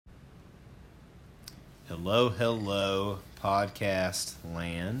Hello, hello, podcast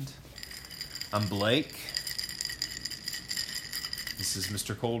land. I'm Blake. This is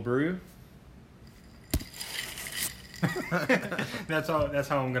Mr. Cold Brew. That's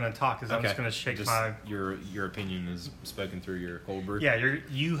how I'm gonna talk. I'm just gonna shake my. Your opinion is spoken through your cold brew. Yeah,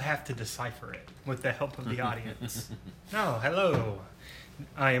 you have to decipher it with the help of the audience. No, hello.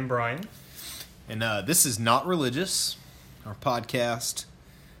 I am Brian, and this is Not Religious, our podcast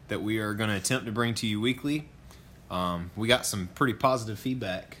that we are going to attempt to bring to you weekly. We got some pretty positive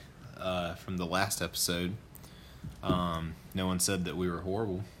feedback from the last episode. No one said that we were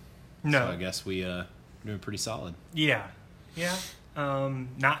horrible. No, so I guess we doing pretty solid. Yeah.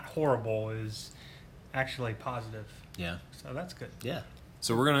 Not horrible is actually positive. Yeah. So that's good. Yeah.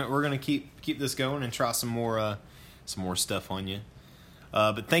 So we're gonna keep this going and try some more stuff on you.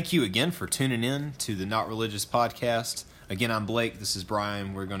 But thank you again for tuning in to the Not Religious podcast. Again, I'm Blake. This is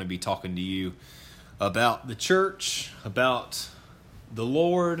Brian. We're going to be talking to you about the church, about the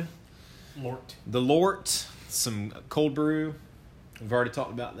Lord, some cold brew. We've already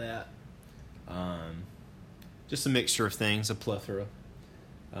talked about that. Just a mixture of things, a plethora.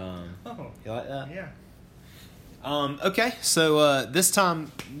 You like that? Yeah. Okay, so this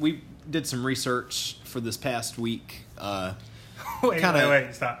time we did some research for this past week. Wait,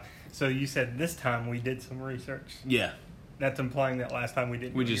 stop. So you said this time we did some research. Yeah. That's implying that last time we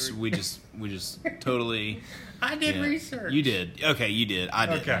didn't. We just totally. I did research. You did. Okay, you did. I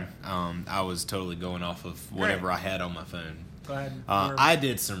didn't. Okay. I was totally going off of whatever I had on my phone. Glad. I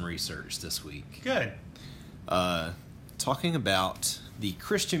did some research this week. Good. Talking about the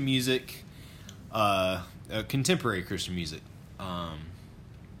Christian music, contemporary Christian music.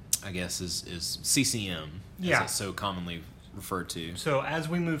 I guess is CCM, as it's so commonly referred to. So as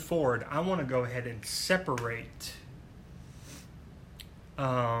we move forward, I want to go ahead and separate.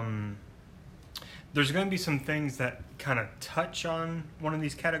 There's going to be some things that kind of touch on one of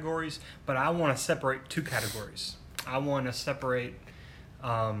these categories, but I want to separate two categories. I want to separate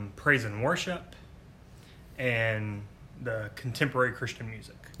praise and worship and the contemporary Christian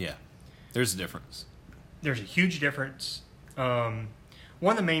music. Yeah, there's a difference. There's a huge difference. One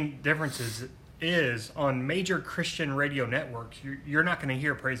of the main differences is on major Christian radio networks, you're not going to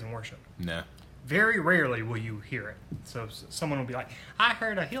hear praise and worship. No. Very rarely will you hear it. So someone will be like, I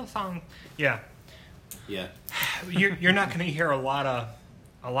heard a Hillsong. Yeah. Yeah. You're not going to hear a lot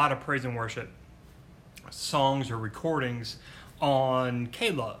of praise and worship songs or recordings on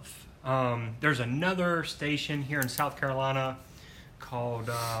K-Love. There's another station here in South Carolina called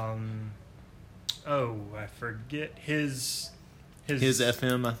I forget his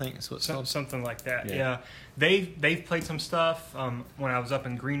FM, I think is what it's called. Something like that. Yeah. They've played some stuff when I was up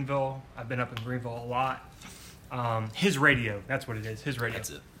in Greenville. I've been up in Greenville a lot. His radio, that's what it is. His radio. That's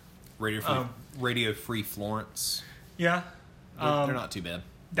it. Radio Free Florence. Yeah. They're not too bad.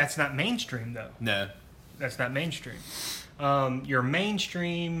 That's not mainstream though. No. That's not mainstream. Your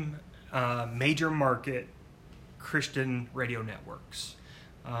mainstream major market Christian radio networks.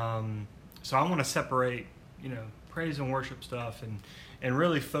 So I want to separate, praise and worship stuff and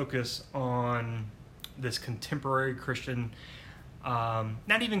really focus on this contemporary Christian,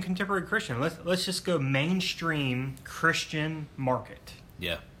 not even contemporary Christian. Let's just go mainstream Christian market.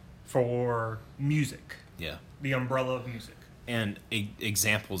 Yeah. For music. Yeah. The umbrella of music. And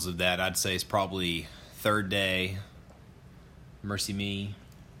examples of that, I'd say, is probably Third Day, Mercy Me,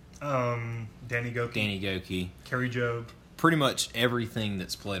 Danny Gokey, Carrie Job. Pretty much everything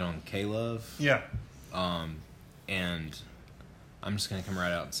that's played on K-Love. Yeah. And I'm just going to come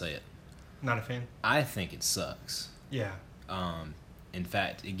right out and say it. Not a fan? I think it sucks. Yeah. In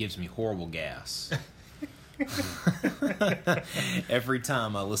fact, it gives me horrible gas. Every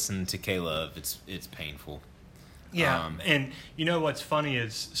time I listen to K-Love, it's painful. Yeah, and you know what's funny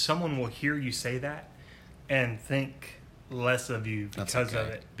is someone will hear you say that and think less of you because of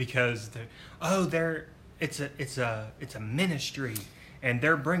it. Because it's a ministry and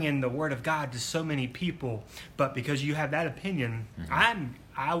they're bringing the word of God to so many people. But because you have that opinion,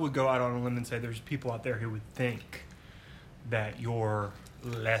 I would go out on a limb and say there's people out there who would think that you're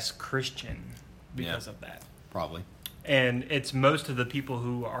less Christian because of that. Probably. And it's most of the people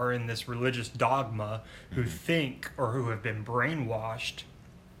who are in this religious dogma who think or who have been brainwashed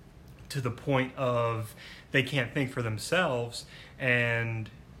to the point of they can't think for themselves, and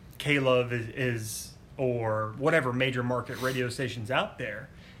K-Love is or whatever major market radio stations out there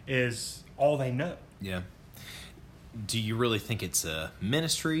is all they know. Yeah. Do you really think it's a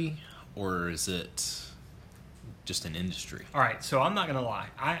ministry or is it just an industry? All right, so I'm not going to lie.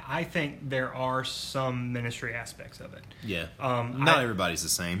 I think there are some ministry aspects of it. Yeah. Not everybody's the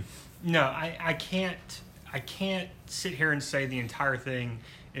same. No, I can't sit here and say the entire thing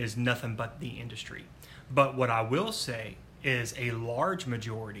is nothing but the industry. But what I will say is a large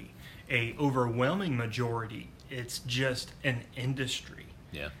majority, a overwhelming majority, it's just an industry.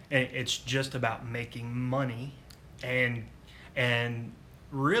 Yeah. And it's just about making money and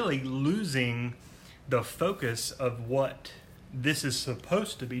really losing the focus of what this is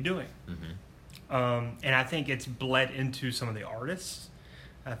supposed to be doing. Mm-hmm. And I think it's bled into some of the artists.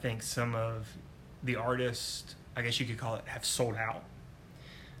 I think some of the artists, I guess you could call it, have sold out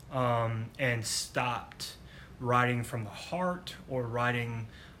and stopped writing from the heart or writing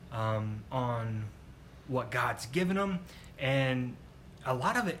on what God's given them. And a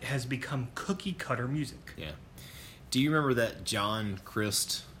lot of it has become cookie cutter music. Yeah. Do you remember that John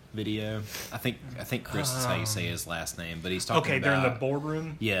Christ video? I think Christ is how you say his last name, but he's talking about... Okay, they're in the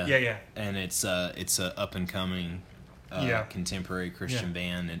boardroom? Yeah. Yeah. And it's a up and coming contemporary Christian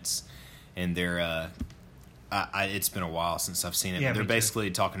band. They're it's been a while since I've seen it. Yeah, but they're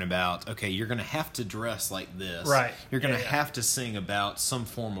basically talking about, okay, you're going to have to dress like this. Right. You're going to have to sing about some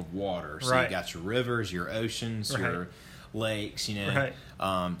form of water. So you got your rivers, your oceans, your lakes, this,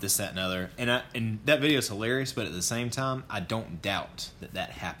 that, and other. And that video is hilarious, but at the same time, I don't doubt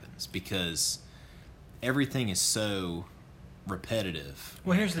that happens because everything is so repetitive.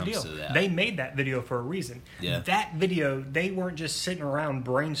 Well, here's the deal. They made that video for a reason. Yeah. That video, they weren't just sitting around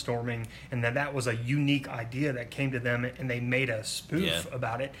brainstorming and that was a unique idea that came to them and they made a spoof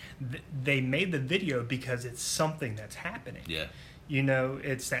about it. They made the video because it's something that's happening. Yeah.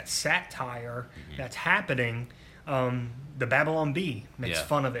 It's that satire that's happening. The Babylon Bee makes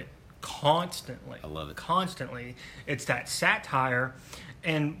fun of it constantly. I love it. Constantly. It's that satire.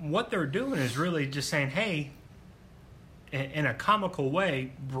 And what they're doing is really just saying, hey, in a comical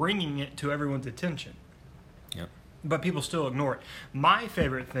way, bringing it to everyone's attention. Yep. But people still ignore it. My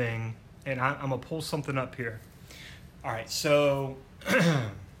favorite thing, and I'm going to pull something up here. All right, so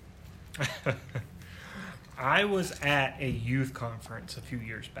I was at a youth conference a few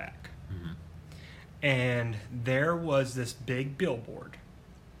years back. Mm-hmm. And there was this big billboard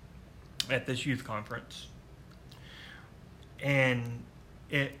at this youth conference. And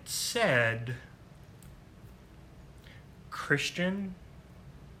it said... Christian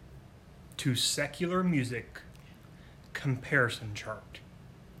to secular music comparison chart.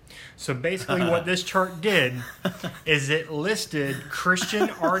 So basically what this chart did is it listed Christian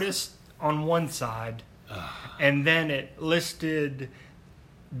artists on one side and then it listed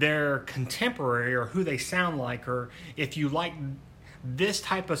their contemporary or who they sound like, or if you like this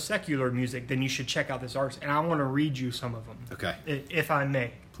type of secular music, then you should check out this artist. And I want to read you some of them. Okay. If I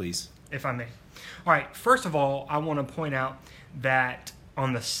may. Please. If I may. All right, first of all, I want to point out that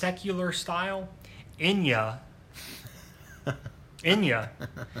on the secular style, Enya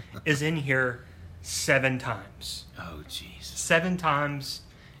is in here 7 times. Oh, jeez. 7 times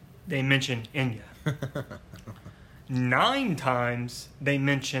they mention Enya. 9 times they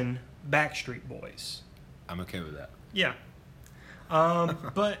mention Backstreet Boys. I'm okay with that. Yeah.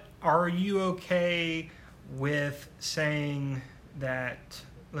 But are you okay with saying that,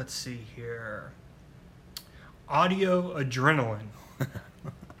 let's see here, Audio Adrenaline,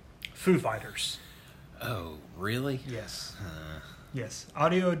 Foo Fighters? Oh, really? Yes. Yes.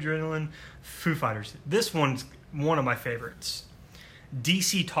 Audio Adrenaline, Foo Fighters. This one's one of my favorites.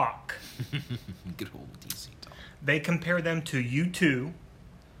 DC Talk. Good old DC Talk. They compare them to U2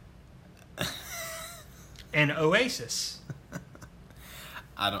 and Oasis.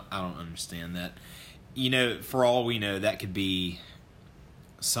 I don't understand that. For all we know, that could be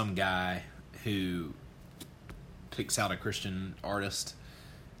some guy who picks out a Christian artist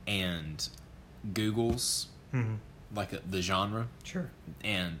and Googles the genre, sure,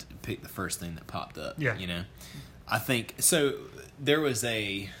 and pick the first thing that popped up. Yeah, I think so. There was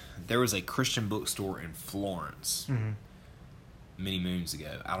a Christian bookstore in Florence many moons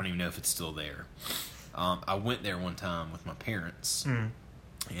ago. I don't even know if it's still there. I went there one time with my parents, and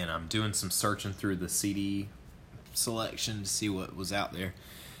I'm doing some searching through the CD selection to see what was out there.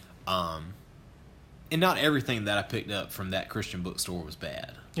 And not everything that I picked up from that Christian bookstore was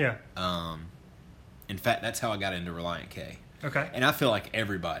bad. Yeah. In fact, that's how I got into Relient K. Okay. And I feel like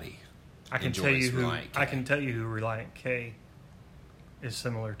everybody enjoys Relient K. I can tell you who Relient K is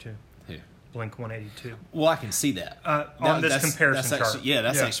similar to. Who? Blink 182. Well, I can see that. On this comparison chart.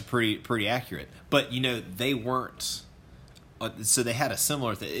 That's actually pretty accurate. But, they weren't... so they had a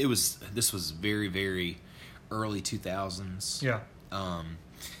similar... This was very, very early 2000s. Yeah.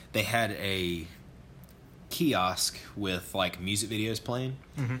 They had a kiosk with, music videos playing.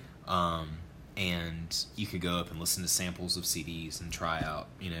 and you could go up and listen to samples of CDs and try out,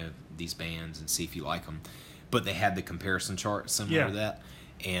 these bands and see if you like them. But they had the comparison chart similar to that,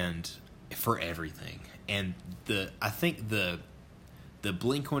 and for everything. And I think the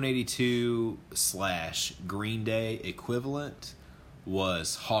Blink-182 / Green Day equivalent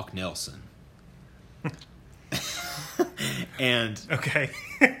was Hawk Nelson. And okay.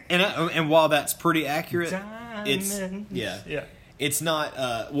 and while that's pretty accurate, Diamonds. it's not.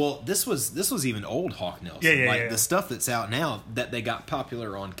 This was even old Hawk Nelson. The stuff that's out now that they got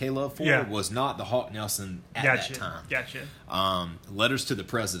popular on K-Love for was not the Hawk Nelson at that time. Gotcha. Letters to the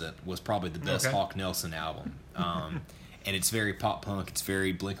President was probably the best Hawk Nelson album. And it's very pop punk. It's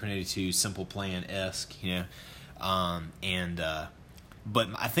very Blink-182, Simple Plan-esque, but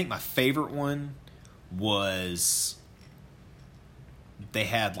I think my favorite one was they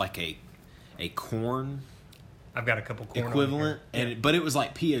had like a Korn. I've got a couple Korn equivalent, but it was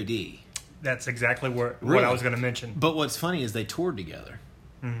like POD. That's exactly what I was going to mention. But what's funny is they toured together,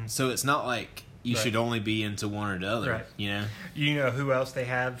 so it's not like you should only be into one or the other. Right. You know who else they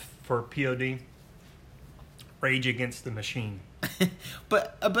have for POD? Rage Against the Machine.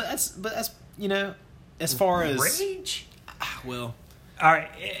 but that's as far as Rage. Well, all right,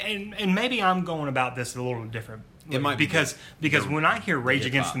 and maybe I'm going about this a little different. It might because when I hear Rage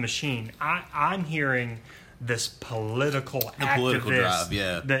Against the Machine, I'm hearing this political drive,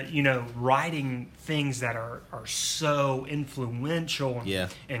 that writing things that are so influential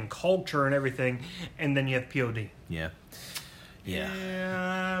in culture and everything, and then you have POD.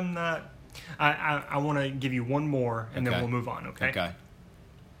 I'm not. I want to give you one more, and then we'll move on. Okay.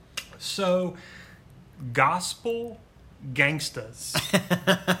 So, Gospel Gangstas,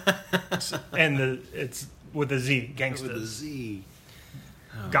 and it's with a Z. Gangstas. With a Z.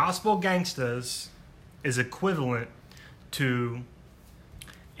 Oh. Gospel Gangstas is equivalent to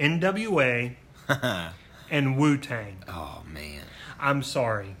NWA and Wu-Tang. Oh man. I'm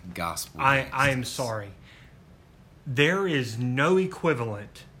sorry. Gospel. I am sorry. There is no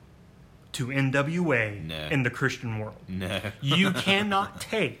equivalent to NWA in the Christian world. No. You cannot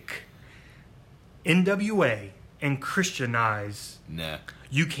take NWA and Christianize. No.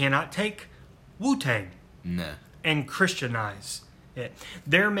 You cannot take Wu-Tang. No. And Christianize it.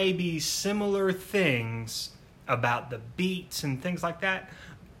 There may be similar things about the beats and things like that,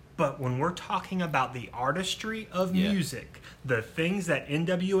 but when we're talking about the artistry of music, the things that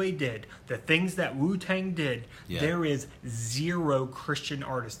NWA did, the things that Wu-Tang did, there is zero Christian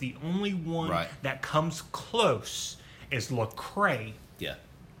artist. The only one that comes close is Lecrae. Yeah.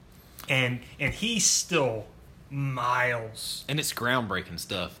 And he's still miles. And it's groundbreaking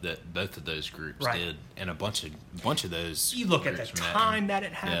stuff that both of those groups did, and a bunch of those. You look at the time that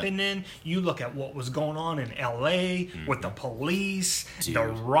it happened in. You look at what was going on in L.A. with the police, the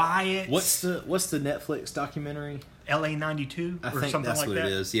riots. What's the Netflix documentary? L.A. 92 or something like that. I think that's what it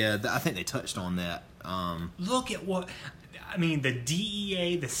is. Yeah, I think they touched on that. Look at what the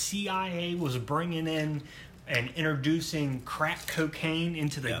DEA, the CIA was bringing in and introducing crack cocaine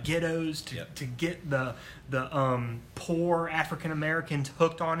into the ghettos to get the poor African Americans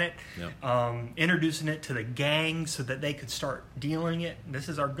hooked on it, introducing it to the gangs so that they could start dealing it. This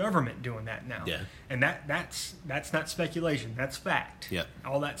is our government doing that now, and that's not speculation. That's fact.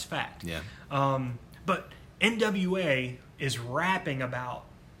 All that's fact. But NWA is rapping about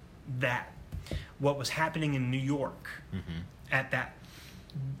that, what was happening in New York at that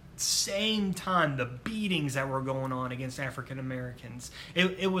same time, the beatings that were going on against African Americans.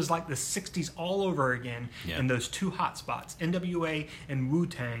 It was like the 60s all over again in those two hot spots. NWA and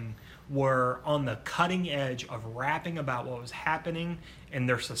Wu-Tang were on the cutting edge of rapping about what was happening in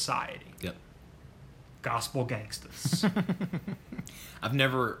their society. Gospel Gangstas. I've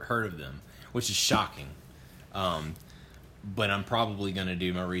never heard of them, which is shocking. But I'm probably going to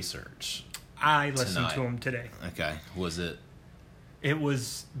do my research. I listened to them today. Okay. Was it? It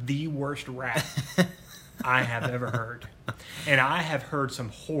was the worst rap I have ever heard. And I have heard some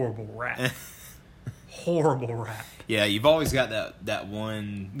horrible rap. Horrible rap. Yeah, you've always got that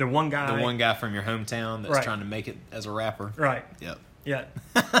one... The one guy from your hometown that's trying to make it as a rapper. Right. Yep. Yeah.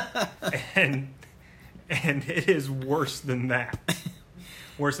 and it is worse than that.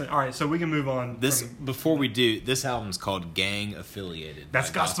 Worse than... All right, so we can move on. Before we do, this album's called Gang Affiliated. That's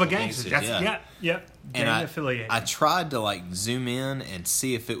Gospel Gangstas. Gang Affiliated. I tried to zoom in and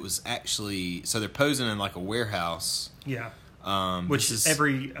see if it was actually... So they're posing in a warehouse. Yeah. Which is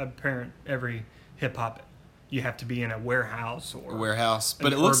every hip-hop, you have to be in a warehouse or...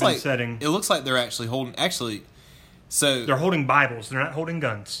 But it looks like... setting. It looks like they're actually holding... Actually, So they're holding Bibles. They're not holding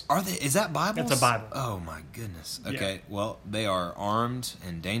guns. Are they? Is that Bibles? That's a Bible. Oh my goodness. Okay. Yeah. Well, they are armed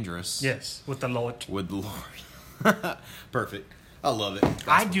and dangerous. Yes, with the Lord. With the Lord. Perfect. I love it.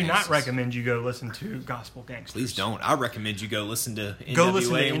 I do not recommend you go listen to Gospel Gangsters. Please don't. I recommend you go listen to NWA go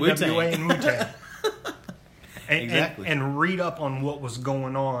listen to and NWA and Wu-Tang. Exactly. And read up on what was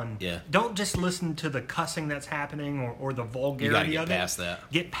going on. Yeah. Don't just listen to the cussing that's happening or the vulgarity you gotta of get it. past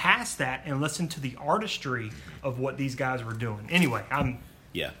that. Get past that and listen to the artistry of what these guys were doing. Anyway,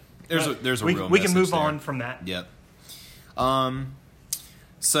 there's a real we can move there. on from that. Yep.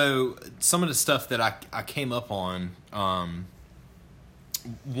 So some of the stuff that I came up on,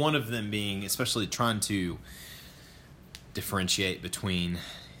 one of them being especially trying to differentiate between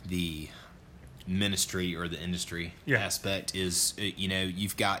the ministry or the industry aspect is,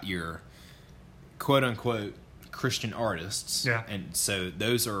 you've got your quote unquote Christian artists. Yeah. And so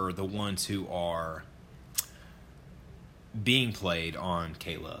those are the ones who are being played on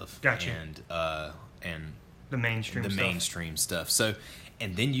K-Love. Gotcha. And The mainstream stuff. So,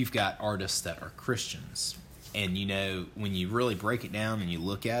 and then you've got artists that are Christians. And when you really break it down and you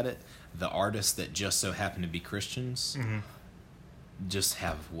look at it, the artists that just so happen to be Christians just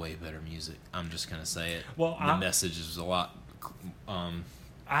have way better music. I'm just going to say it. Well, the message is a lot. I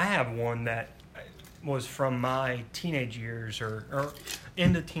have one that was from my teenage years or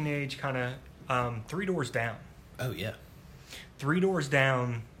into teenage kind of 3 Doors Down. Oh, yeah. 3 Doors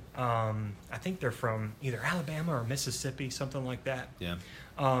Down, I think they're from either Alabama or Mississippi, something like that. Yeah.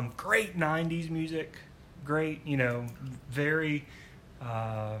 Great 90s music. Great, very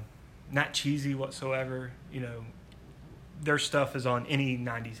not cheesy whatsoever. Their stuff is on any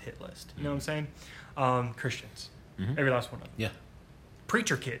 90s hit list. You know what I'm saying? Christians. Mm-hmm. Every last one of them. Yeah.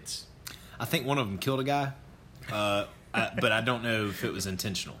 Preacher kids. I think one of them killed a guy, but I don't know if it was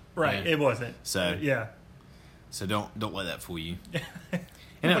intentional. Right, Yeah. It wasn't. So yeah. So don't let that fool you.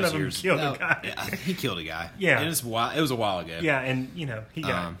 And one of them killed a guy. Yeah, he killed a guy. Yeah. It was a while ago. Yeah, and he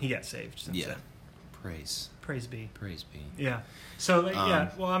got saved since then. Praise be. Praise be. Yeah. So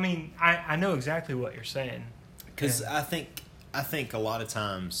well, I mean, I know exactly what you're saying. Because I think a lot of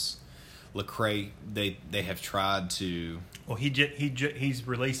times, Lecrae they have tried to. Well, he's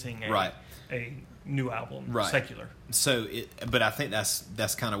releasing a new album, right. Secular. So but I think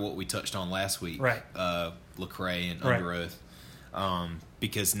that's kind of what we touched on last week, right? Lecrae and Under Oath,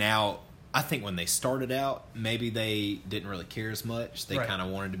 because now I think when they started out, maybe they didn't really care as much. They kind of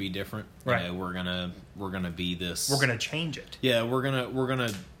wanted to be different. Right. We're gonna be this. We're gonna change it. Yeah, we're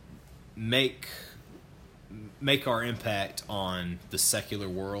gonna make our impact on the secular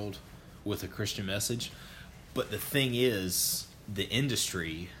world with a Christian message. But the thing is, the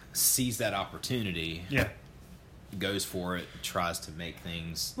industry sees that opportunity. Yeah. Goes for it, tries to make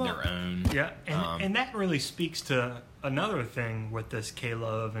things their own. Yeah, and that really speaks to another thing with this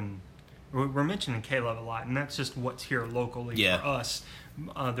K-Love, and we're mentioning K-Love a lot, and that's just what's here locally for us.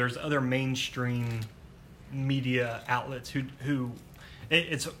 There's other mainstream media outlets who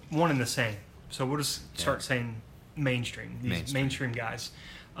it's one and the same. So we'll just start saying mainstream. These mainstream guys.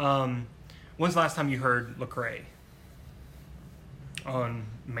 When's the last time you heard Lecrae on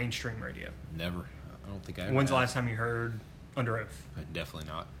mainstream radio? Never. I don't think I ever. When's the last time you heard Under Oath? Definitely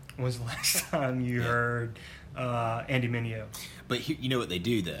not. When's the last time you heard Andy Mineo? But you know what they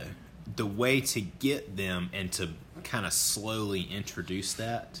do, though? The way to get them and to kind of slowly introduce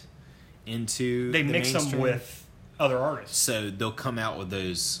that into they mix them with other artists. So they'll come out with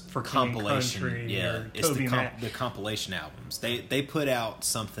those for compilation. It's the compilation albums. They put out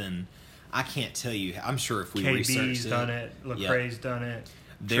something. I can't tell you. I'm sure if we researched KB's done it. Lecrae's done it.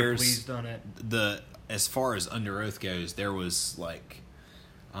 Triple done it. As far as Under Oath goes, there was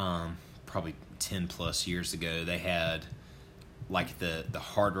probably 10 plus years ago, they had the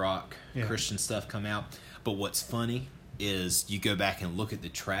hard rock Christian stuff come out. But what's funny is you go back and look at the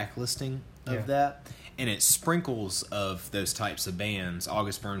track listing of that, and it sprinkles of those types of bands,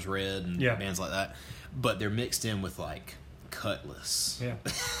 August Burns Red and bands like that, but they're mixed in with Cutlass. Yeah.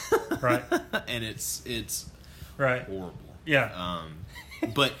 Right. And it's right. horrible. Yeah.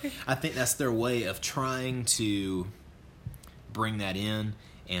 But I think that's their way of trying to bring that in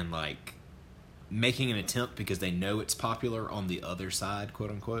and making an attempt because they know it's popular on the other side, quote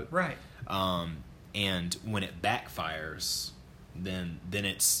unquote. Right. And when it backfires, then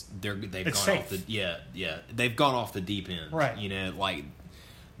it's they've gone safe. off they've gone off the deep end. Right.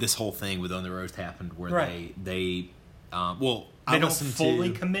 This whole thing with Under Oath happened where they they don't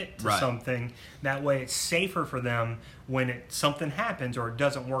fully commit to right. something. That way, it's safer for them when something happens or it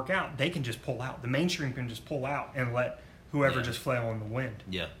doesn't work out. They can just pull out. The mainstream can just pull out and let whoever just flail in the wind.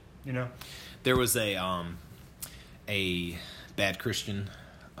 Yeah, you know. There was a a Bad Christian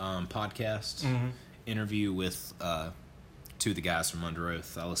podcast interview with two of the guys from Under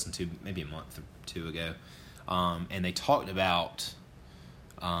Oath. I listened to maybe a month or two ago, and they talked about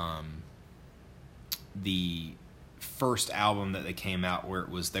the first album that they came out where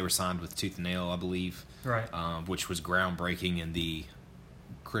they were signed with Tooth and Nail, I believe, right? Which was groundbreaking in the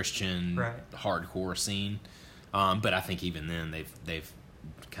Christian hardcore scene. But I think even then they've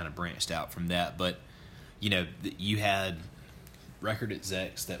kind of branched out from that. But you had record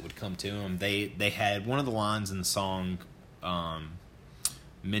execs that would come to them. They had one of the lines in the song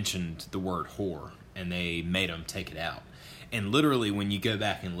mentioned the word whore, and they made them take it out. And literally, when you go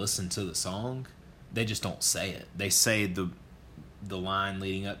back and listen to the song, they just don't say it. They say the line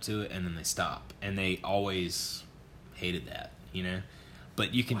leading up to it, and then they stop. And they always hated that,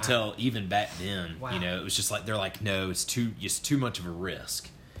 But you can tell even back then, it was just like they're like, no, it's too much of a risk.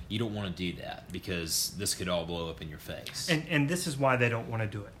 You don't want to do that because this could all blow up in your face. And this is why they don't want to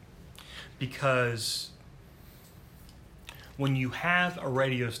do it. Because when you have a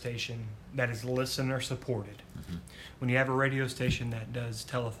radio station that is listener supported, when you have a radio station that does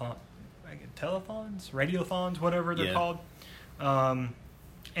telethons, radiothons, whatever they're called, and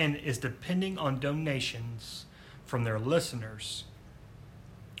is depending on donations from their listeners,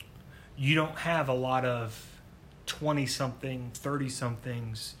 you don't have a lot of 20-something,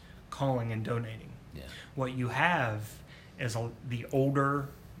 30-somethings calling and donating. Yeah. What you have is the older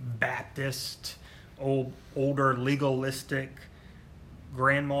Baptist, older legalistic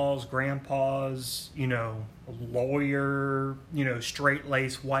grandmas, grandpas, lawyer,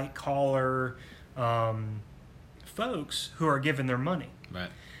 straight-laced, white-collar folks who are giving their money. Right.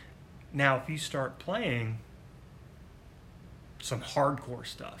 Now, if you start playing some hardcore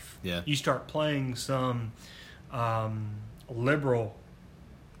stuff, you start playing some liberal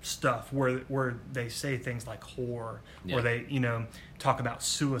stuff where they say things like whore, or they talk about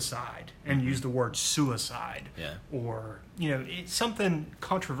suicide and use the word suicide, or it's something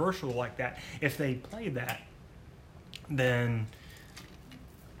controversial like that. If they play that, then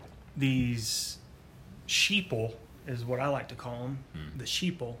these sheeple is what I like to call them. The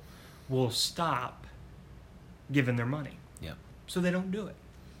sheeple will stop giving their money. Yep. So they don't do it.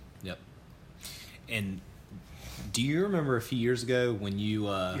 Yep. And do you remember a few years ago when you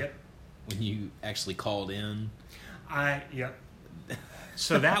when you actually called in? Yep.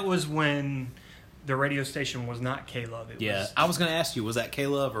 So that was when the radio station was not K-Love. I was going to ask you, was that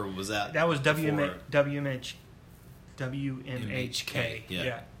K-Love or was that? That was WMHK.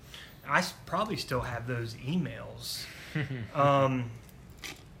 Yeah. I probably still have those emails. I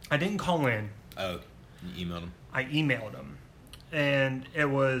didn't call in. Oh, you emailed them? I emailed them. And it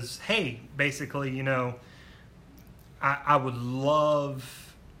was, hey, basically, I would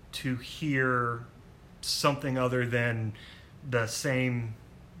love to hear something other than the same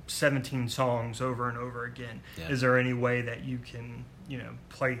 17 songs over and over again. Yeah. Is there any way that you can,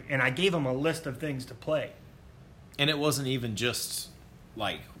 play? And I gave them a list of things to play. And it wasn't even just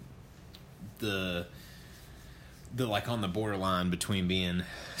like the like on the borderline between being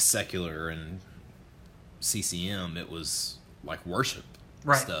secular and CCM. It was like worship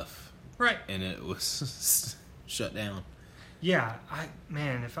stuff. Right. And it was shut down. Yeah.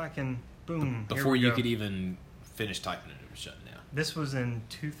 If I can, boom. Before you could even finish typing it, it was shutting down. This was in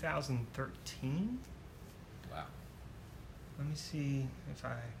 2013? Wow. Let me see if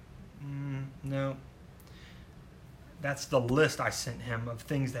no. That's the list I sent him of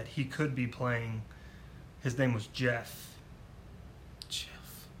things that he could be playing. His name was Jeff.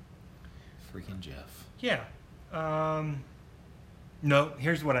 Freaking Jeff. Yeah. No,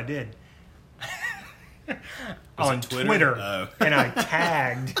 here's what I did. On Twitter. Oh. And I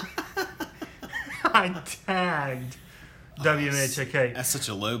tagged WMHK. That's such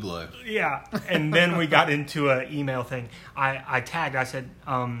a low blow. Yeah. And then we got into an email thing. I tagged, I said,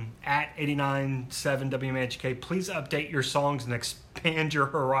 at 89.7 WMHK, please update your songs and expand your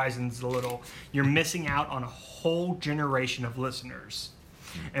horizons a little. You're missing out on a whole generation of listeners.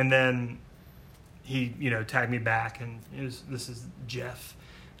 And then he, tagged me back, and this is Jeff.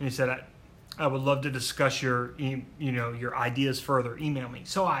 And he said, I would love to discuss your ideas further. Email me.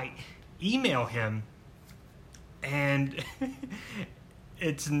 So I email him, and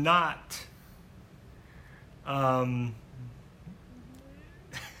it's not. I'm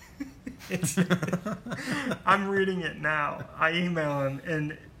reading it now. I email him,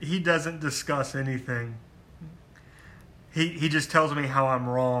 and he doesn't discuss anything. He just tells me how I'm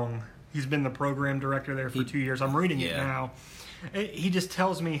wrong. He's been the program director there for 2 years. I'm reading it now. He just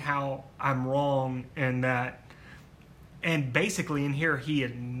tells me how I'm wrong, and basically in here he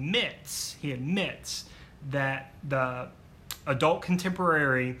admits that the adult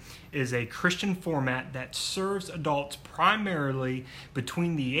contemporary is a Christian format that serves adults primarily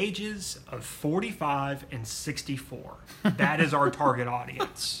between the ages of 45 and 64. That is our target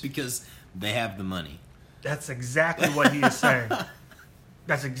audience. Because they have the money. That's exactly what he is saying.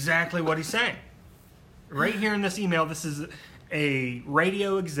 That's exactly what he's saying. Right here in this email, this is a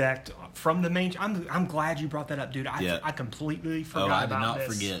radio exec from the main... I'm glad you brought that up, dude. I completely forgot about this. I did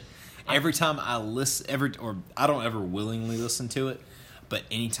not forget. Every time I listen, I don't ever willingly listen to it, but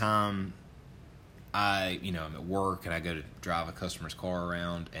anytime I'm at work and I go to drive a customer's car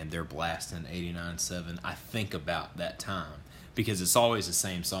around and they're blasting 89.7, I think about that time because it's always the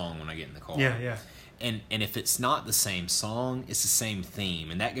same song when I get in the car. Yeah. And if it's not the same song, it's the same theme,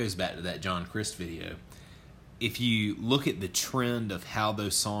 and that goes back to that John Crist video. If you look at the trend of how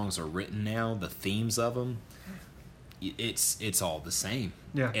those songs are written now, the themes of them, it's all the same.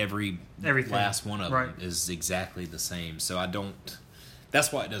 Yeah. Everything. Last one of them is exactly the same. So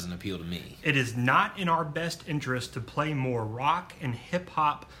that's why it doesn't appeal to me. It is not in our best interest to play more rock and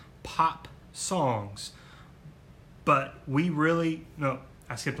hip-hop pop songs. But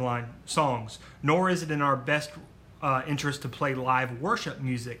I skipped a line. Songs. Nor is it in our best interest to play live worship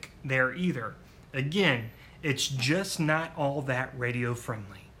music there either. Again, it's just not all that radio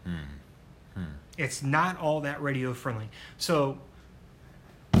friendly. It's not all that radio friendly. So,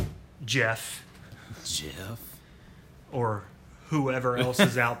 Jeff, or whoever else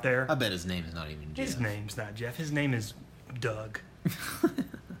is out there. I bet his name is not even Jeff. His name's not Jeff. His name is Doug.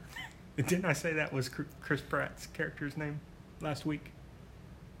 Didn't I say that was Chris Pratt's character's name last week?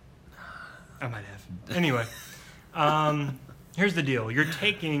 I might have. Anyway, here's the deal. You're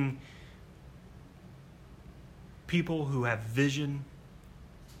taking people who have vision,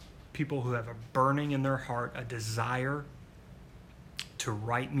 people who have a burning in their heart, a desire to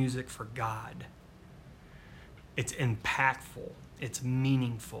write music for God. It's impactful. It's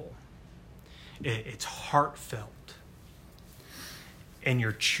meaningful. It's heartfelt. And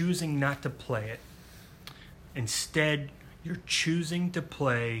you're choosing not to play it. Instead, you're choosing to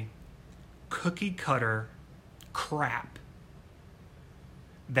play cookie cutter crap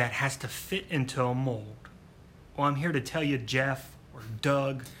that has to fit into a mold. Well, I'm here to tell you, Jeff or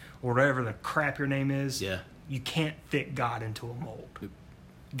Doug or whatever the crap your name is, you can't fit God into a mold.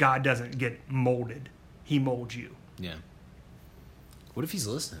 God doesn't get molded. He molds you. Yeah. What if he's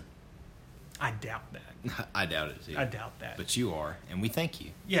listening? I doubt that. I doubt it too. I doubt that. But you are, and we thank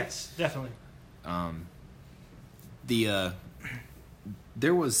you. Yes, definitely.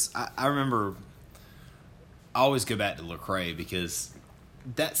 There was, I remember, I always go back to Lecrae because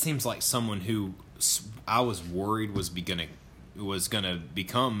that seems like someone who I was worried was gonna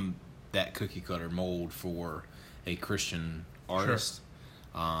become that cookie cutter mold for a Christian artist,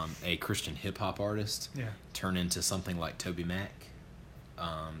 a Christian hip hop artist, turn into something like Toby Mac.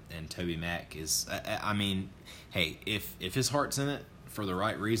 And Toby Mac is, I mean, hey, if his heart's in it for the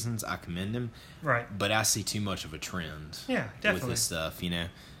right reasons, I commend him. Right. But I see too much of a trend. Yeah, definitely. With this stuff,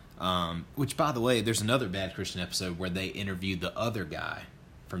 Which, by the way, there's another Bad Christian episode where they interviewed the other guy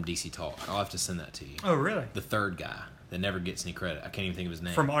from DC Talk. I'll have to send that to you. Oh, really? The third guy that never gets any credit. I can't even think of his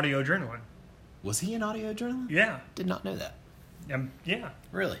name. From Audio Adrenaline. Was he in Audio Adrenaline? Yeah. Did not know that. Yeah.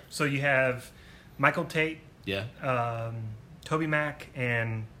 Really? So you have Michael Tate. Yeah. Toby Mac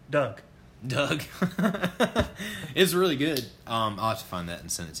and Doug. It's really good. I'll have to find that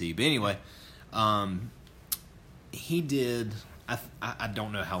and send it to you. But anyway, he did. I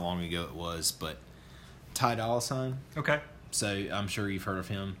don't know how long ago it was, but Ty Dolla $ign. Okay. So I'm sure you've heard of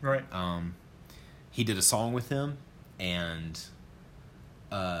him, right? He did a song with him, and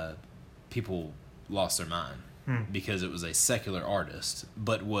people lost their mind because it was a secular artist.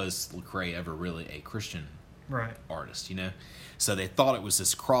 But was Lecrae ever really a Christian? Artist, So they thought it was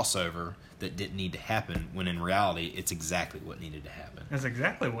this crossover that didn't need to happen, when in reality, it's exactly what needed to happen. That's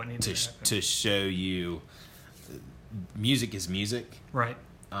exactly what needed to happen. To show you music is music. Right.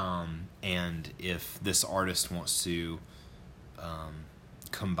 And if this artist wants to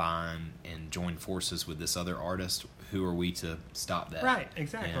combine and join forces with this other artist, who are we to stop that? Right,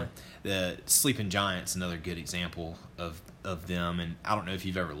 exactly. The Sleeping Giant's another good example of them. And I don't know if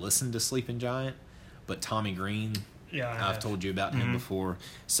you've ever listened to Sleeping Giant, but Tommy Green, I've told you about him before.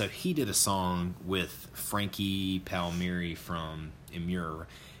 So he did a song with Frankie Palmieri from Emmure.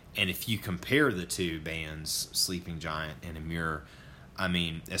 And if you compare the two bands, Sleeping Giant and Emmure, I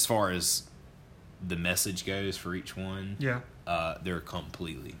mean, as far as the message goes for each one, they're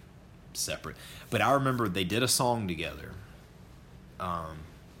completely separate. But I remember they did a song together.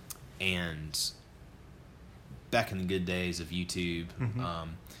 And back in the good days of YouTube,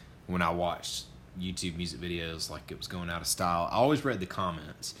 when I watched YouTube music videos like it was going out of style. I always read the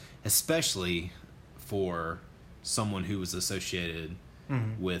comments, especially for someone who was associated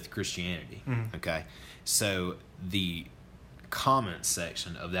with Christianity. Okay, so the comment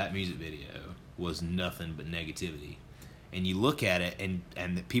section of that music video was nothing but negativity, and you look at it,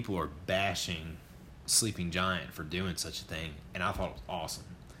 and the people are bashing Sleeping Giant for doing such a thing, and I thought it was awesome.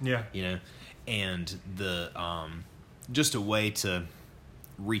 Yeah, you know, and the just a way to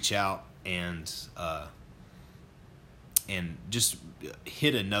reach out and just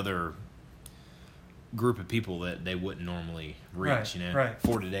hit another group of people that they wouldn't normally reach. Right, you know, right.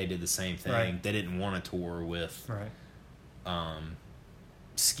 For Today did the same thing. Right. They didn't want to tour with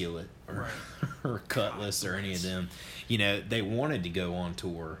Skillet or or Cutlass or any of them. You know, they wanted to go on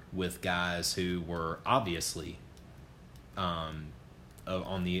tour with guys who were obviously on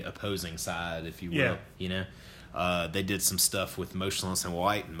the opposing side, if you will. Yeah. You know, they did some stuff with Motionless in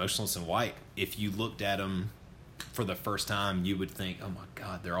White, and Motionless in White, if you looked at them for the first time, you would think, oh my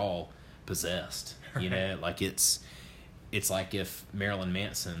God, they're all possessed. You know, like it's like if Marilyn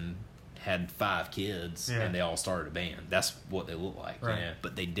Manson had 5 kids and they all started a band. That's what they look like. Right. You know?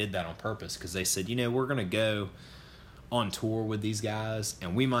 But they did that on purpose because they said, you know, we're going to go on tour with these guys,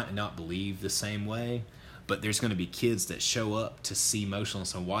 and we might not believe the same way, but there's going to be kids that show up to see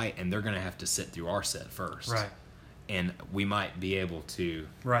Motionless in White, and they're going to have to sit through our set first. Right. And we might be able to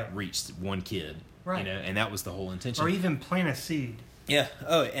reach one kid. Right. You know, and that was the whole intention. Or even plant a seed. Yeah.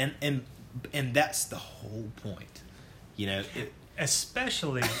 Oh, and that's the whole point. You know,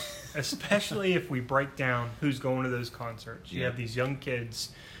 Especially if we break down who's going to those concerts. You have these young kids,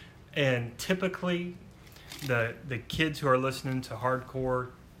 and typically the kids who are listening to hardcore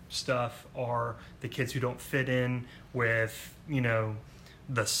stuff are the kids who don't fit in with, you know,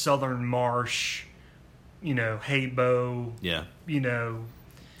 the Southern Marsh, you know, Hey Bo, you know,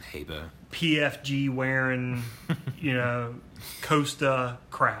 Hey Bo, PFG wearing, you know, Costa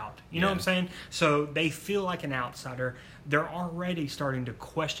crowd. You know what I'm saying? So they feel like an outsider. They're already starting to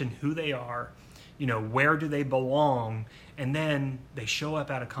question who they are, you know, where do they belong, and then they show up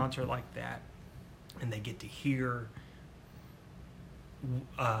at a concert like that, and they get to hear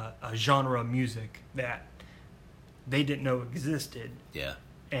a genre of music that they didn't know existed. Yeah.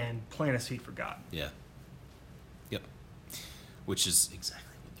 And plant a seed for God. Yeah. Yep. Which is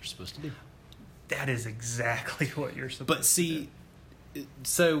exactly what they're supposed to do. That is exactly what you're supposed But see, to do.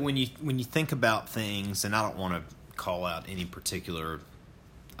 So when you think about things, and I don't want to call out any particular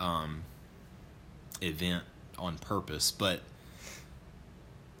event on purpose, but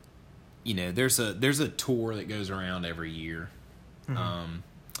you know, there's a tour that goes around every year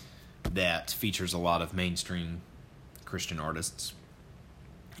that features a lot of mainstream Christian artists.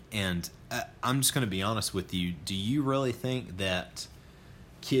 And I'm just going to be honest with you. Do you really think that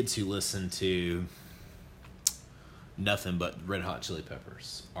kids who listen to nothing but Red Hot Chili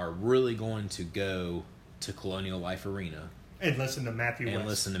Peppers are really going to go to Colonial Life Arena and listen to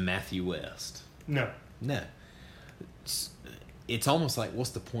Matthew West? No. It's almost like, what's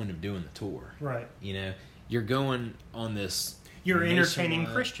the point of doing the tour? Right. You know, you're going on this. You're entertaining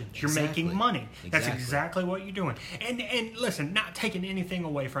Christians. You're making money. That's exactly what you're doing. And listen, not taking anything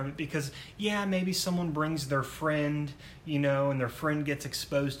away from it, because maybe someone brings their friend, you know, and their friend gets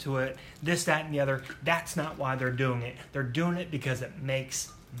exposed to it, this, that, and the other. That's not why they're doing it. They're doing it because it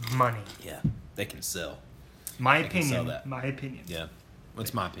makes money. Yeah, they can sell. My opinion. My opinion. Yeah,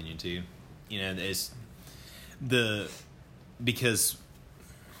 what's my opinion too? You know, it's because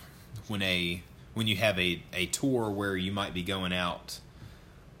when you have a tour where you might be going out,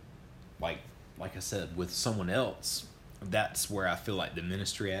 like I said, with someone else, that's where I feel like the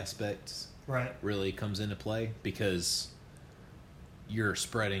ministry aspect really comes into play, because you're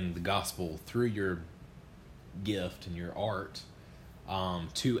spreading the gospel through your gift and your art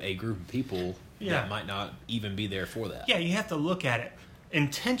to a group of people that might not even be there for that. Yeah, you have to look at it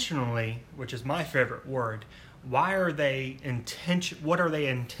intentionally, which is my favorite word. Why are they what are they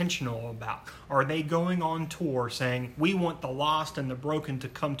intentional about? Are they going on tour saying, we want the lost and the broken to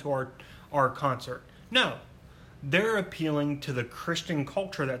come to our concert? No. They're appealing to the Christian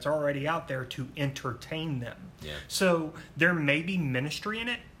culture that's already out there to entertain them. Yeah. So there may be ministry in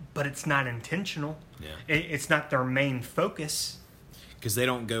it, but it's not intentional. Yeah. It's not their main focus. Because they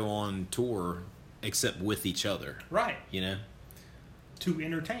don't go on tour except with each other. Right. You know? To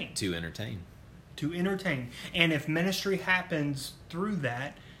entertain. And if ministry happens through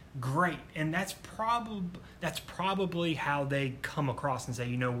that, great. And that's probably how they come across and say,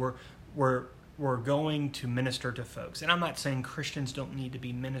 you know, we're going to minister to folks. And I'm not saying Christians don't need to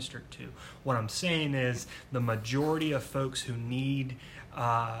be ministered to. What I'm saying is the majority of folks who need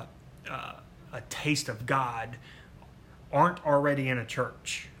a taste of God aren't already in a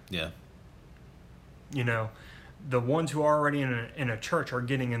church. Yeah. You know, the ones who are already in a church are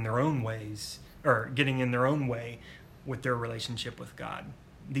getting in their own ways, or getting in their own way with their relationship with God.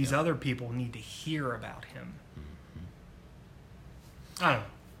 These other people need to hear about Him. Mm-hmm. I don't know.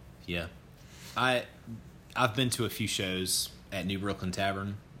 Yeah. I've been to a few shows at New Brooklyn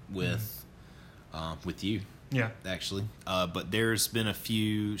Tavern with you. Yeah. Actually. But there's been a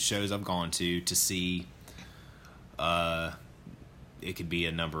few shows I've gone to see, it could be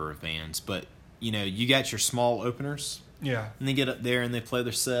a number of bands, but you know, you got your small openers. Yeah. And they get up there and they play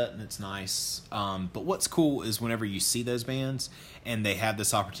their set and it's nice. But what's cool is whenever you see those bands and they have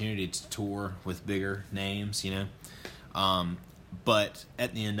this opportunity to tour with bigger names, you know. But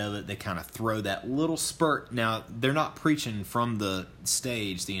at the end of it, they kind of throw that little spurt. Now, they're not preaching from the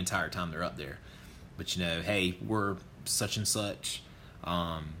stage the entire time they're up there. But, you know, hey, we're such and such.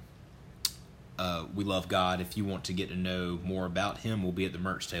 We love God. If you want to get to know more about Him, we'll be at the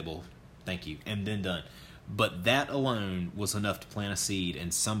merch table. Thank you. And then done. But that alone was enough to plant a seed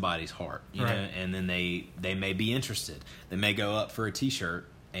in somebody's heart, you know, and then they may be interested. They may go up for a T-shirt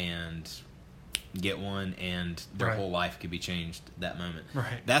and get one, and their whole life could be changed that moment.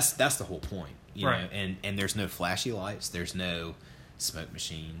 Right. That's the whole point, you know. And there's no flashy lights. There's no smoke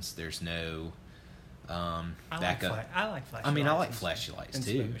machines. There's no backup. I like flashy. I mean, I lights like flashy lights and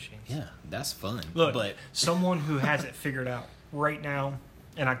too. smoke machines. Yeah, that's fun. Look, but someone who has it figured out right now,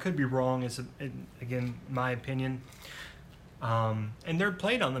 and I could be wrong, is again my opinion. And they're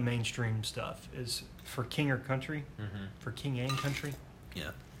played on the mainstream stuff. Is for King or Country, for King and Country.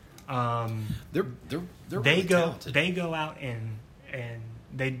 Yeah. They're really talented. They go out and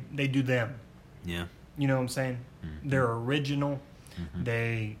they do them. Yeah. You know what I'm saying? Mm-hmm. They're original.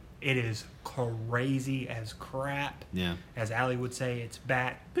 Mm-hmm. It is crazy as crap. Yeah. As Allie would say, it's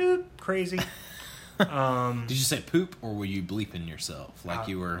bat boop crazy. Did you say poop, or were you bleeping yourself? Like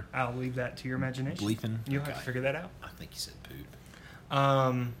you were... I'll leave that to your imagination. Bleeping? You'll have to figure that out. I think you said poop.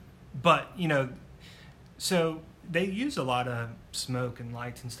 But, you know, so they use a lot of smoke and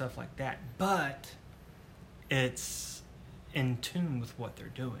lights and stuff like that, but it's in tune with what they're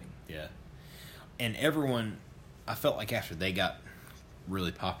doing. Yeah. And everyone, I felt like after they got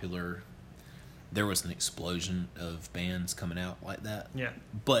really popular, there was an explosion of bands coming out like that. Yeah.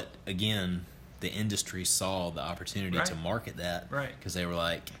 But, again... the industry saw the opportunity to market that, because they were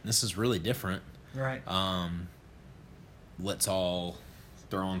like, "This is really different." Right. Let's all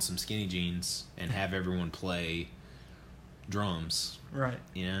throw on some skinny jeans and have everyone play drums. Right.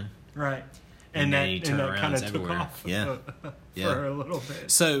 You know. Right. And then you turn that around, kind of everywhere. took off. Yeah. For a little bit.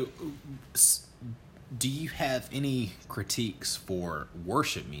 So, do you have any critiques for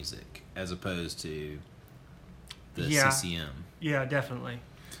worship music as opposed to the CCM? Yeah, definitely.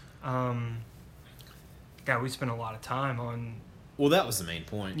 God, we spent a lot of time on... Well, that was the main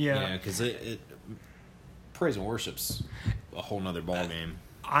point. Yeah. Because praise and worship's a whole nother ballgame.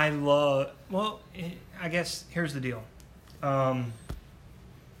 I love... Well, I guess here's the deal.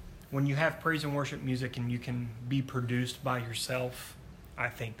 When you have praise and worship music and you can be produced by yourself, I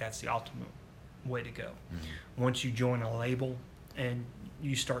think that's the ultimate way to go. Mm-hmm. Once you join a label and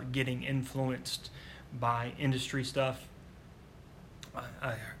you start getting influenced by industry stuff,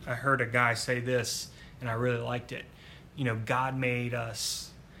 I heard a guy say this, and I really liked it. You know, God made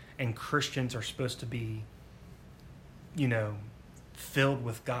us, and Christians are supposed to be, you know, filled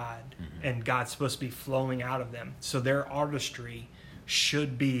with God, and God's supposed to be flowing out of them. So their artistry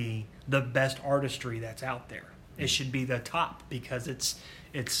should be the best artistry that's out there. It should be the top because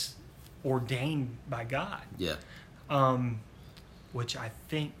it's ordained by God. Yeah. Which I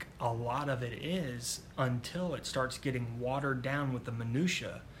think a lot of it is, until it starts getting watered down with the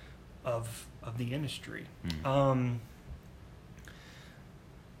minutia of the industry.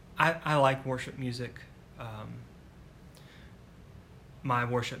 I like worship music. My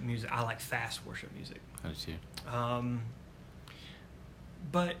worship music, I like fast worship music. I do too.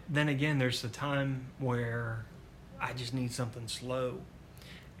 But then again, there's a time where I just need something slow.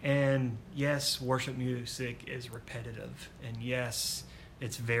 And yes, worship music is repetitive. And yes,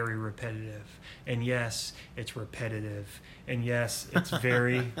 it's very repetitive. And yes, it's repetitive. And yes, it's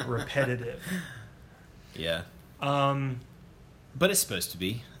very repetitive. Yeah. But it's supposed to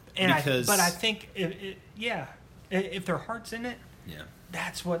be. But I think, if their heart's in it,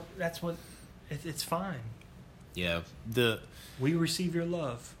 that's what it's fine. Yeah. We receive your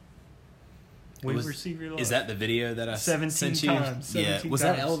love. Receive your love. Is that the video that I 17 sent you? times. 17 Was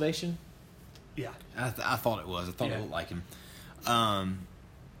times. that Elevation? Yeah. I thought it was. I thought it looked like him. And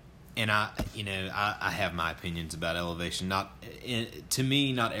And I have my opinions about Elevation. To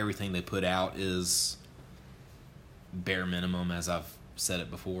me, not everything they put out is bare minimum, as I've said it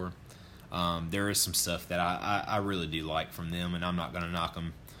before. There is some stuff that I really do like from them, and I'm not going to knock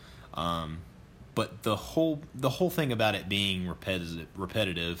them. But the whole thing about it being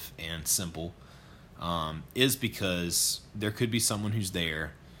repetitive and simple is because there could be someone who's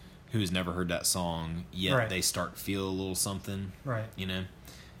there who has never heard that song, yet they start to feel a little something, right?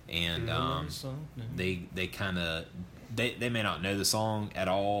 And they kind of they may not know the song at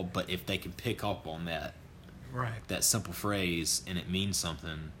all, but if they can pick up on that that simple phrase and it means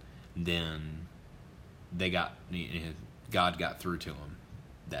something, then they got God got through to them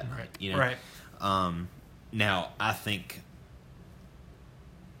that night, Right. Now I think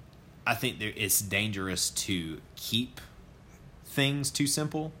it's dangerous to keep things too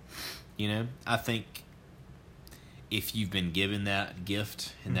simple. I think if you've been given that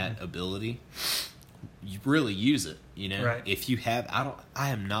gift and that ability, you really use it. Right. If you have, I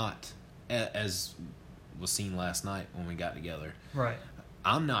am not, as was seen last night when we got together. Right.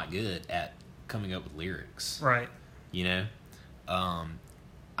 I'm not good at coming up with lyrics. Right.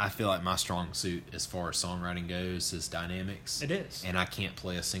 I feel like my strong suit as far as songwriting goes is dynamics. It is. And I can't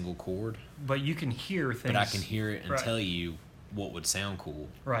play a single chord. But you can hear things. But I can hear it and tell you what would sound cool.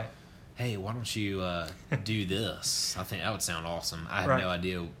 Right. Hey, why don't you do this? I think that would sound awesome. I have no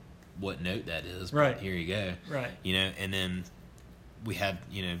idea what note that is, but here you go. Right. And then we had,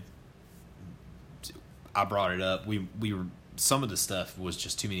 I brought it up. We were, some of the stuff was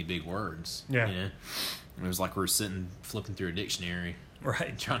just too many big words. Yeah. And it was like we were flipping through a dictionary.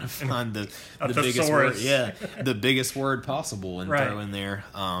 Right. Trying to find the biggest thesaurus. word. Yeah. The biggest word possible and throw in there.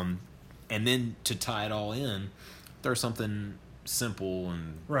 And then to tie it all in, throw something simple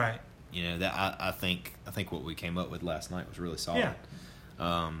and that I think what we came up with last night was really solid.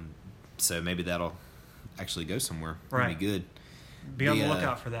 Yeah. So maybe that'll actually go somewhere. Right. It'll be good. Be on the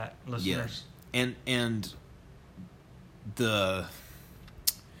lookout for that, listeners. Yeah. And the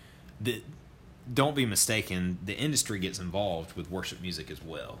don't be mistaken, the industry gets involved with worship music as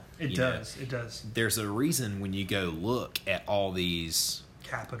well. It does. It does. There's a reason when you go look at all these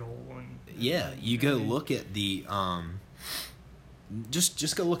Capitol and you go look at the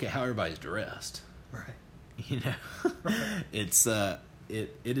just go look at how everybody's dressed. Right. It's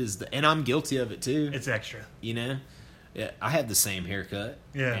it is and I'm guilty of it too. It's extra. Yeah, I had the same haircut.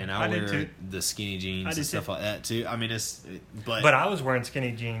 Yeah, and I wear the skinny jeans and stuff like that too. I mean, but I was wearing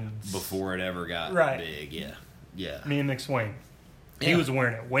skinny jeans before it ever got big. Yeah. Me and McSwain. He was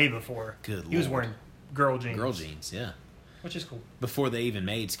wearing it way before. Good He was wearing girl jeans. Yeah. Which is cool. Before they even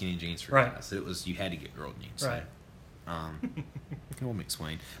made skinny jeans for guys, it was you had to get girl jeans. Right. So, old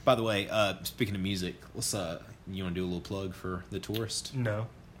McSwain. By the way, speaking of music, let's you want to do a little plug for The Tourist? No.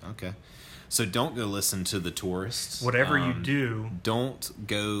 Okay. So don't go listen to The Tourists. Whatever you do. Don't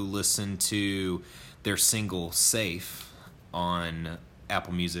go listen to their single Safe on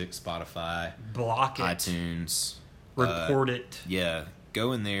Apple Music, Spotify. Block it. iTunes. Report it. Yeah.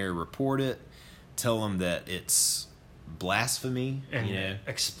 Go in there, report it. Tell them that it's blasphemy. And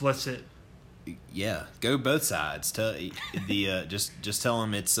explicit. Yeah. Go both sides. Tell just tell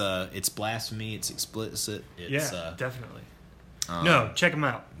them it's blasphemy, it's explicit. It's, definitely. No, check them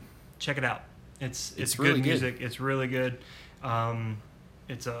out. Check it out. It's really good music. It's really good.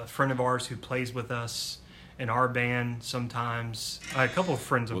 It's a friend of ours who plays with us in our band sometimes. A couple of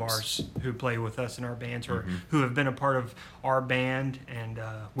friends of ours who play with us in our bands or who have been a part of our band, and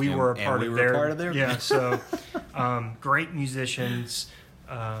we were a part of their. Yeah, so great musicians,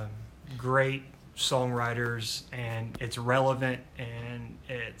 great songwriters, and it's relevant and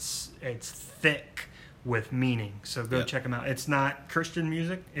it's thick with meaning. So go check them out. It's not Christian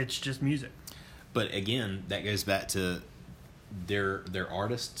music, it's just music. But again, that goes back to they're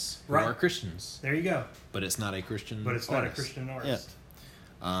artists who are Christians. There you go. But it's not a Christian But it's artist. not a Christian artist.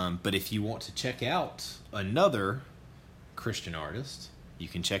 Yeah. But if you want to check out another Christian artist, you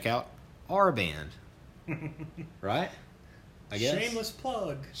can check out our band. Right? I guess.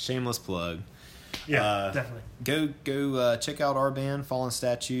 Shameless plug. Yeah, definitely. Go check out our band, Fallen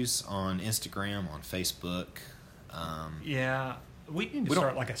Statues, on Instagram, on Facebook. We need to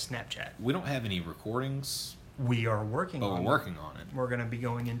start like a Snapchat. We don't have any recordings. We are working on it. But we're working on it. We're going to be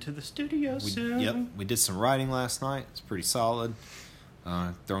going into the studio soon. Yep. We did some writing last night. It's pretty solid.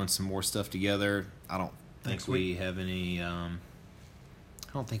 Throwing some more stuff together. I don't think we have any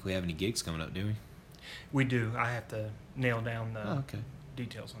gigs coming up, do we? We do. I have to nail down the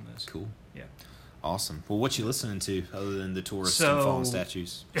details on this. Cool. Yeah. Awesome. Well, what you listening to other than The Tourists and Fallen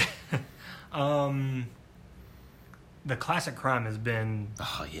Statues? The Classic Crime has been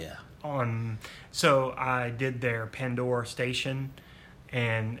So I did their Pandora station,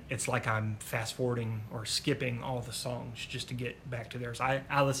 and it's like I'm fast forwarding or skipping all the songs just to get back to theirs.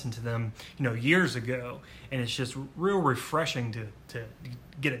 I listened to them, years ago, and it's just real refreshing to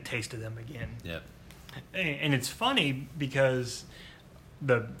get a taste of them again. Yep. And it's funny because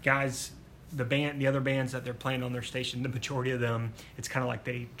the other bands that they're playing on their station, the majority of them, it's kind of like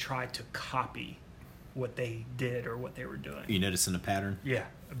they try to copy what they did or what they were doing. You noticing a pattern? Yeah,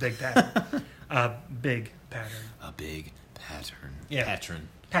 a big pattern. A big pattern. A big pattern. Yeah. Patron.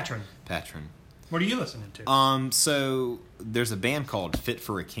 What are you listening to? So there's a band called Fit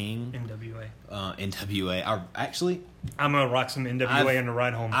for a King. NWA. NWA. I'm gonna rock some NWA on the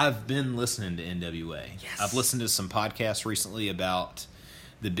ride home. I've been listening to NWA. Yes. I've listened to some podcasts recently about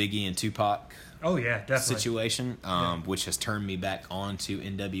the Biggie and Tupac Oh yeah, definitely. situation, which has turned me back on to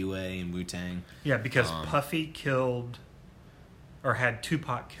NWA and Wu-Tang. Yeah, because Puffy had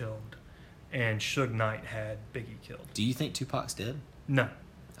Tupac killed, and Suge Knight had Biggie killed. Do you think Tupac's dead? No.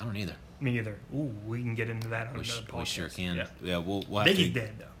 I don't either. Me either. Ooh, we can get into that on another podcast. We sure can. Yeah, we'll have Biggie's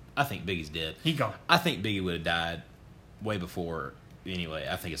dead, though. I think Biggie's dead. He gone. I think Biggie would have died way before. Anyway,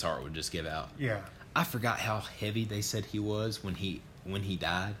 I think his heart would just give out. Yeah. I forgot how heavy they said he was when he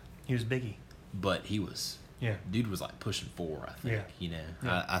died. He was Biggie. But he was. Yeah. Dude was like pushing 4, I think. Yeah.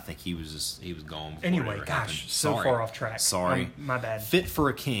 Yeah. I think he was gone before anyway, it ever gosh, happened. so far off track. Sorry. My bad. Fit for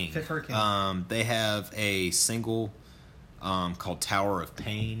a King. Fit for a King. They have a single called Tower of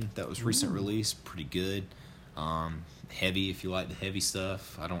Pain that was recent release. Pretty good. Heavy if you like the heavy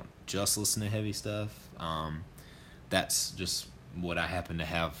stuff. I don't just listen to heavy stuff. That's just what I happen to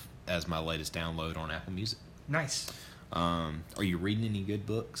have as my latest download on Apple Music. Nice. Are you reading any good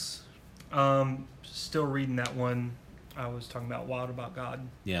books? Still reading that one I was talking about, Wild About God.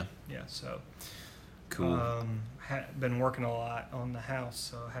 Yeah. Yeah, so. Cool. Been working a lot on the house,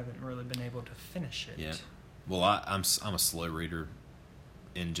 so I haven't really been able to finish it. Yeah. Well, I'm a slow reader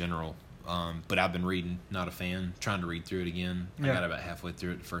in general, but I've been reading, not a fan, trying to read through it again. Yeah. I got about halfway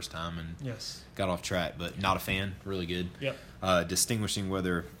through it the first time and Yes. got off track, but not a fan, really good. Yep. Distinguishing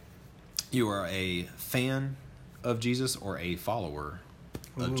whether you are a fan of Jesus or a follower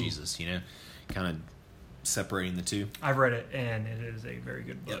of Jesus, kind of separating the two. I've read it, and it is a very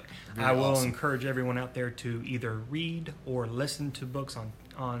good book. Yep. I will encourage everyone out there to either read or listen to books on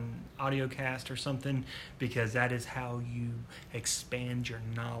audiocast or something, because that is how you expand your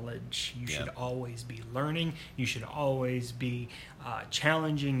knowledge. You should always be learning. You should always be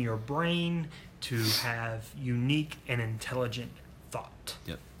challenging your brain to have unique and intelligent thought.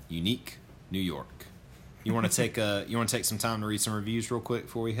 Yep. Unique New York. You want to take some time to read some reviews real quick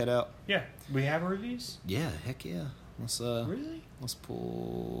before we head out? Yeah, we have reviews. Yeah, heck yeah. Let's Really? Let's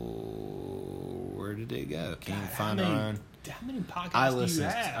pull. Where did it go? Can you God, find our own? How many podcasts do you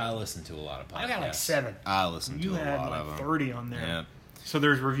have? I listen to a lot of podcasts. I got like 7. I listen to a lot of them. 30 on there. Yeah. So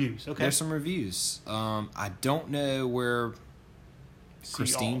there's reviews. Okay. There's some reviews. I don't know where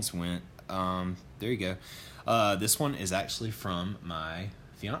Christine's went. There you go. This one is actually from my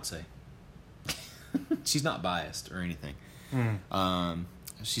fiance. She's not biased or anything.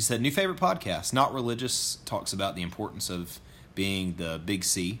 She said, new favorite podcast, Not Religious, talks about the importance of being the Big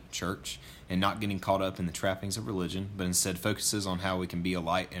C, church, and not getting caught up in the trappings of religion, but instead focuses on how we can be a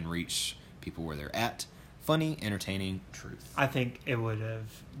light and reach people where they're at. Funny, entertaining, truth. I think it would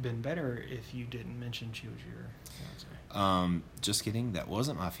have been better if you didn't mention she was your fiance. Just kidding. That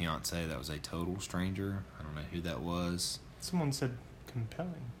wasn't my fiance. That was a total stranger. I don't know who that was. Someone said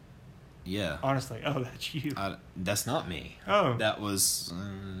compelling. Yeah. Honestly, that's you. That's not me. Oh. That was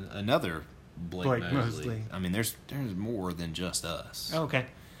another Blake Mosley. I mean, there's more than just us. Okay.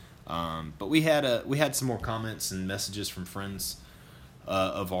 But we had some more comments and messages from friends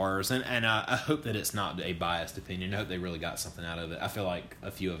of ours, and I hope that it's not a biased opinion. I hope they really got something out of it. I feel like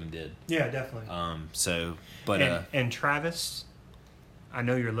a few of them did. Yeah, definitely. And Travis, I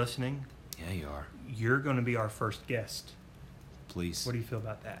know you're listening. Yeah, you are. You're going to be our first guest. Please. What do you feel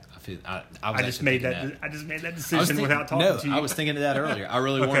about that? I just made that. I just made that decision without talking to you. I was thinking of that earlier. I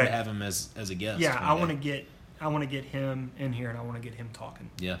really wanted to have him as a guest. Yeah, I want to get him in here, and I want to get him talking.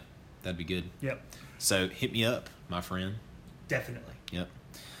 Yeah, that'd be good. Yep. So hit me up, my friend. Definitely. Yep.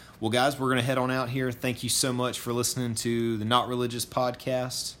 Well, guys, we're gonna head on out here. Thank you so much for listening to the Not Religious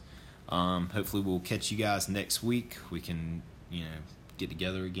podcast. Hopefully, we'll catch you guys next week. We can, get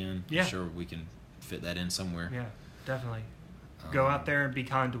together again. Yeah. I'm sure we can fit that in somewhere. Yeah, definitely. Go out there and be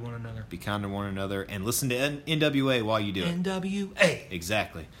kind to one another. Be kind to one another and listen to NWA while you do it. NWA.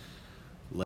 Exactly.